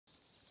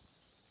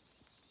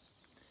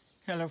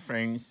Hello,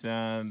 friends.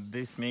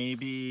 This may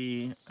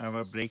be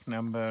our break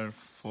number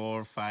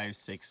 4, 5,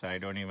 6. I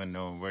don't even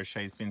know.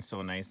 Varsha has been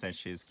so nice that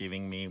she's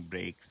giving me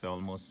breaks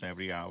almost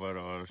every hour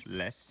or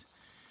less,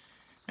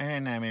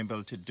 and I'm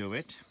able to do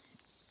it.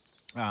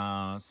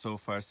 So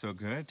far, so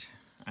good.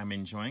 I'm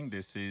enjoying.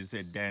 This is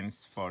a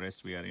dense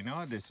forest we are in.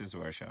 Oh, this is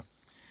Varsha.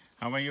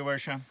 How are you,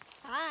 Varsha?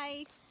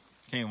 Hi.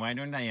 Okay, why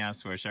don't I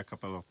ask Varsha a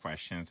couple of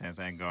questions as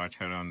I got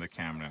her on the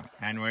camera?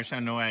 And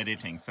Varsha, no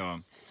editing,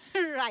 so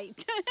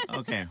Right.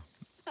 okay.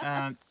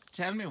 Uh,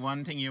 Tell me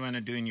one thing you want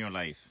to do in your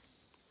life.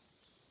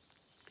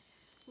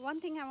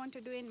 One thing I want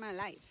to do in my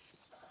life.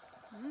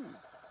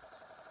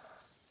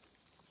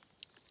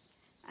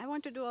 I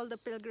want to do all the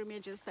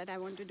pilgrimages that I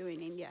want to do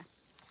in India.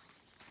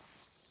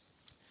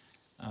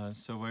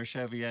 So,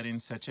 Varsha, we are in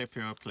such a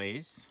pure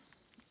place,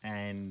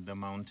 and the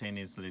mountain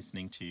is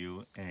listening to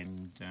you.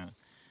 And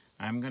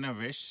I'm gonna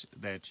wish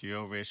that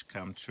your wish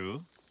come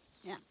true,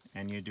 Yeah.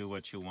 and you do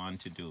what you want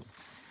to do.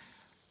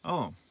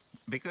 Oh,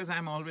 because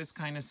I'm always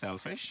kind of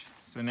selfish.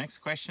 So, next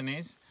question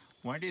is,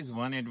 what is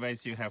one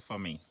advice you have for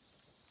me?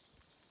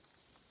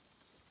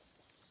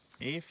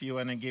 If you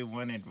wanna give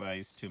one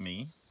advice to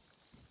me,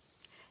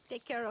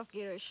 Take care of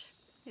Girish.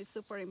 It's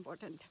super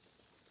important.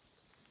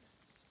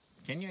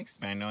 can you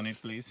expand on it,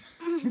 please?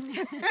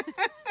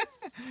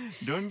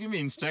 Don't give me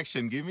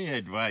instruction, give me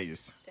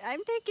advice. I'm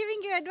giving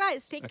you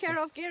advice. Take care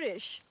of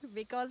Girish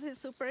because he's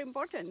super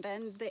important.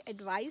 And the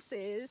advice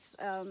is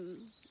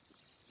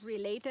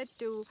related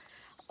to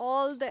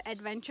all the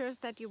adventures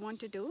that you want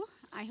to do.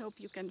 I hope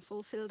you can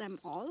fulfill them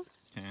all.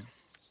 Okay.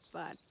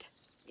 But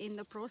in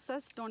the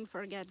process, don't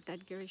forget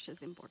that Girish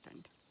is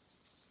important.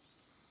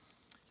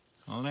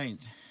 All right.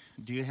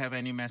 Do you have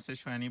any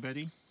message for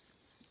anybody?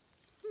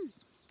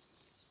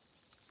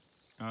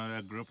 Or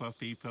a group of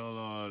people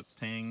or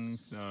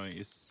things or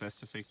a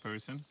specific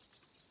person?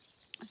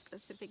 A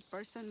specific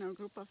person or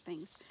group of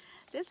things.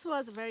 This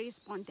was very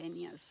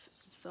spontaneous.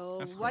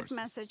 So Of what course.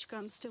 message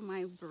comes to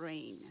my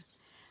brain?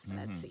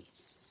 Let's see.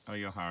 Or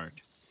your heart?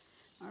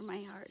 Or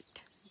my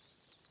heart.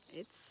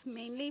 It's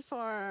mainly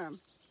for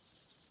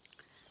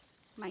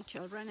my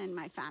children and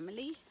my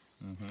family.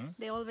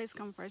 They always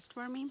come first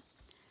for me.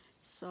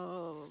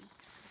 So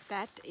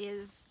that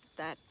is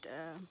that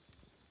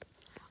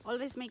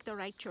always make the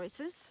right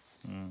choices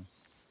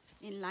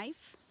in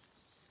life.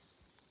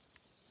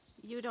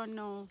 You don't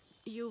know,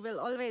 you will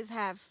always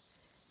have,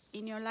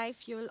 in your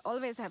life, you will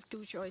always have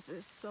two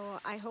choices. So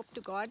I hope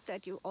to God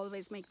that you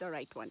always make the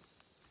right one.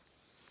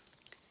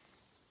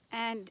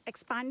 And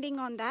expanding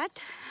on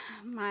that,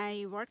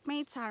 my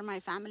workmates are my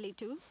family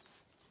too,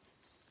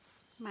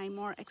 my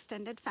more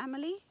extended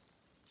family.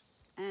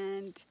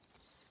 And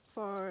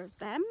for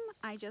them,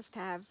 I just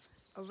have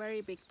a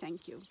very big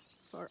thank you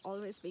for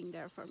always being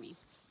there for me.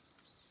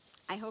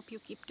 I hope you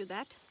keep to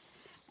that,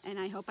 and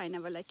I hope I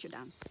never let you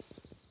down.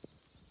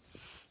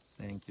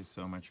 Thank you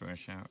so much,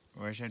 Varsha.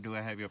 Varsha, do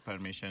I have your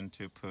permission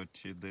to put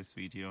this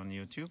video on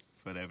YouTube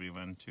for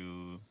everyone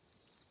to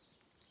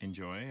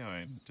enjoy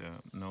and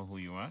know who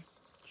you are?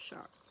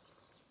 Sure.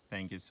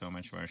 Thank you so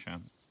much,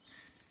 Varsha.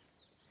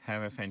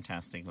 Have a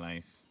fantastic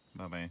life.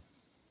 Bye-bye.